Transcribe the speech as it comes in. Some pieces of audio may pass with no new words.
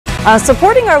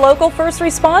Supporting our local first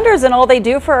responders and all they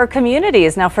do for our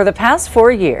communities. Now, for the past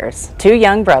 4 years, two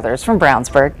young brothers from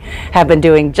Brownsburg have been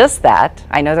doing just that.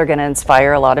 I know they're going to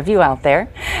inspire a lot of you out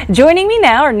there. Joining me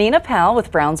now are Nina Powell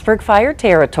with Brownsburg Fire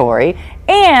Territory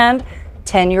and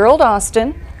 10-year-old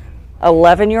Austin,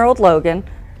 11-year-old Logan.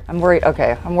 I'm worried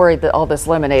that all this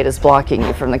lemonade is blocking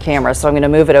you from the camera, so I'm going to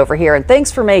move it over here. And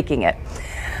thanks for making it.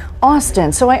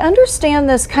 Austin, so I understand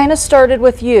this kind of started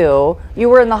with you. You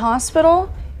were in the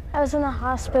hospital? I was in the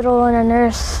hospital and a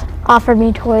nurse offered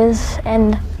me toys,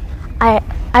 and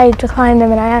I declined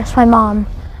them, and I asked my mom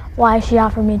why she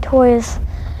offered me toys,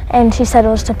 and she said it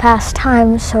was to pass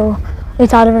time, so we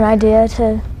thought of an idea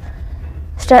to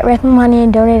start making money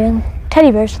and donating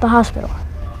teddy bears to the hospital.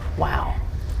 Wow.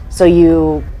 So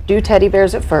you do teddy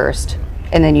bears at first,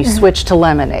 and then you switch to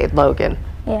lemonade, Logan.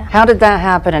 Yeah. How did that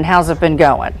happen, and how's it been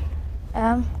going?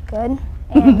 Good.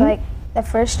 And like the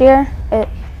first year,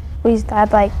 we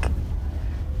had like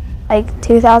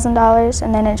 $2,000,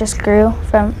 and then it just grew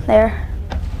from there.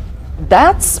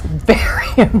 That's very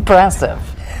impressive.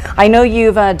 I know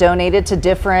you've donated to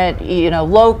different,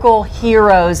 local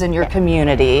heroes in your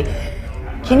community.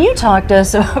 Can you talk to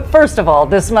us? First of all,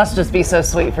 this must just be so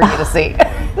sweet for you to see.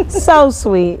 So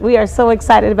sweet. We are so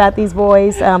excited about these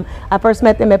boys. I first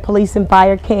met them at police and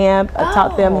fire camp. I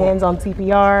taught them hands-on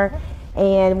CPR.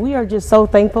 And we are just so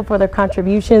thankful for their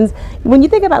contributions. When you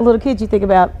think about little kids, you think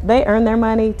about they earn their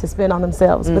money to spend on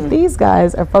themselves. But these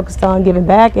guys are focused on giving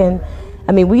back. And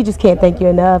I mean, we just can't thank you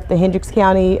enough. The Hendricks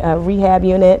County rehab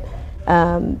unit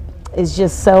is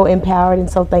just so empowered and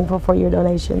so thankful for your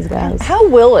donations, guys. How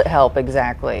will it help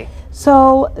exactly?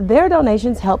 So their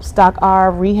donations help stock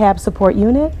our rehab support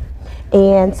unit.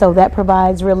 And so that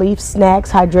provides relief,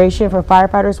 snacks, hydration for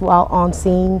firefighters while on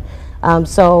scene.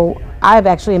 So I've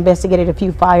actually investigated a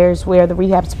few fires where the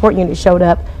rehab support unit showed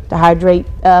up to hydrate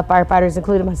firefighters,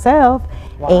 including myself.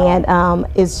 Wow. And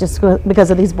it's just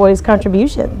because of these boys'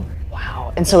 contribution.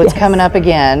 Wow. And so it's coming up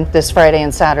again this Friday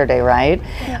and Saturday, right?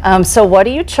 Yeah. So what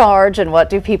do you charge, and what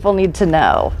do people need to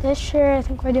know? This year, I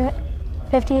think we're doing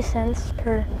 50 cents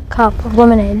per cup of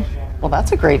lemonade. Well,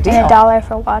 that's a great deal. And $1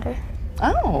 for water.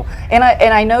 Oh, and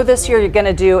I know this year you're going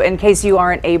to do, in case you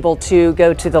aren't able to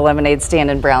go to the lemonade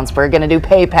stand in Brownsburg, going to do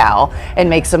PayPal and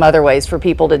make some other ways for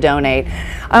people to donate.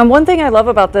 One thing I love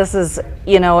about this is,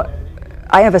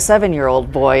 I have a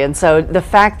 7-year-old boy, and so the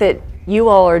fact that you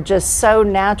all are just so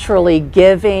naturally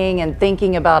giving and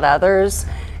thinking about others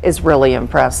is really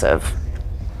impressive.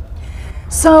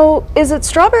 So, is it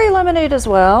strawberry lemonade as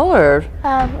well, or?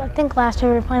 I think last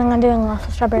year we were planning on doing lots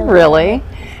of strawberry lemonade. Really?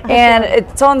 And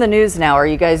it's on the news now. Are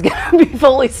you guys going to be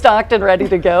fully stocked and ready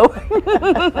to go?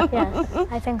 Yes,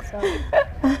 I think so.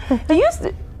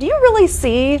 Do you really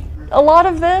see a lot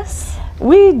of this?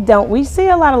 We don't. We see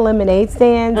a lot of lemonade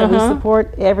stands, and we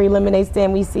support every lemonade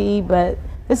stand we see, but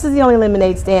this is the only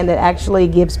lemonade stand that actually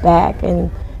gives back, and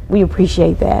we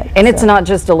appreciate that. And it's not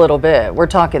just a little bit. We're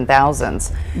talking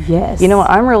thousands. Yes.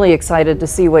 I'm really excited to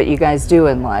see what you guys do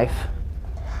in life.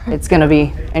 It's going to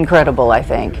be incredible, I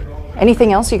think.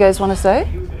 Anything else you guys want to say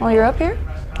while you're up here?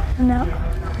 No.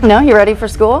 No? You ready for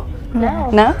school? No.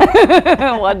 No?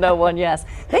 One no, one yes.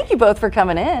 Thank you both for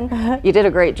coming in. You did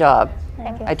a great job.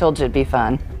 Thank you. I told you it'd be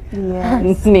fun.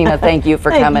 Yes. Nina, thank you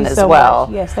for coming as well.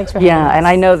 Yes, thanks for having us. And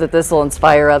I know that this will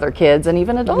inspire other kids and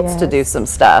even adults to do some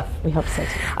stuff. We hope so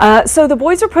too. So the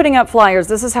boys are putting up flyers.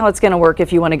 This is how it's going to work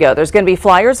if you want to go. There's going to be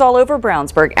flyers all over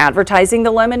Brownsburg advertising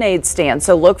the lemonade stand.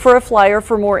 So look for a flyer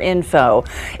for more info.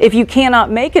 If you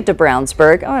cannot make it to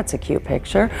Brownsburg, oh, that's a cute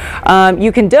picture.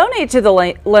 You can donate to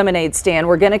the lemonade stand.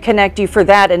 We're going to connect you for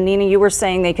that. And Nina, you were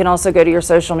saying they can also go to your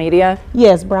social media?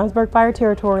 Yes, Brownsburg Fire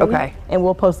Territory. Okay. And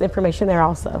we'll post information there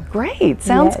also. Great.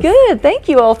 Sounds good. Thank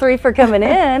you all three for coming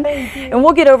in. Thank you. And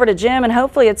we'll get over to Jim, and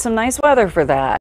hopefully it's some nice weather for that.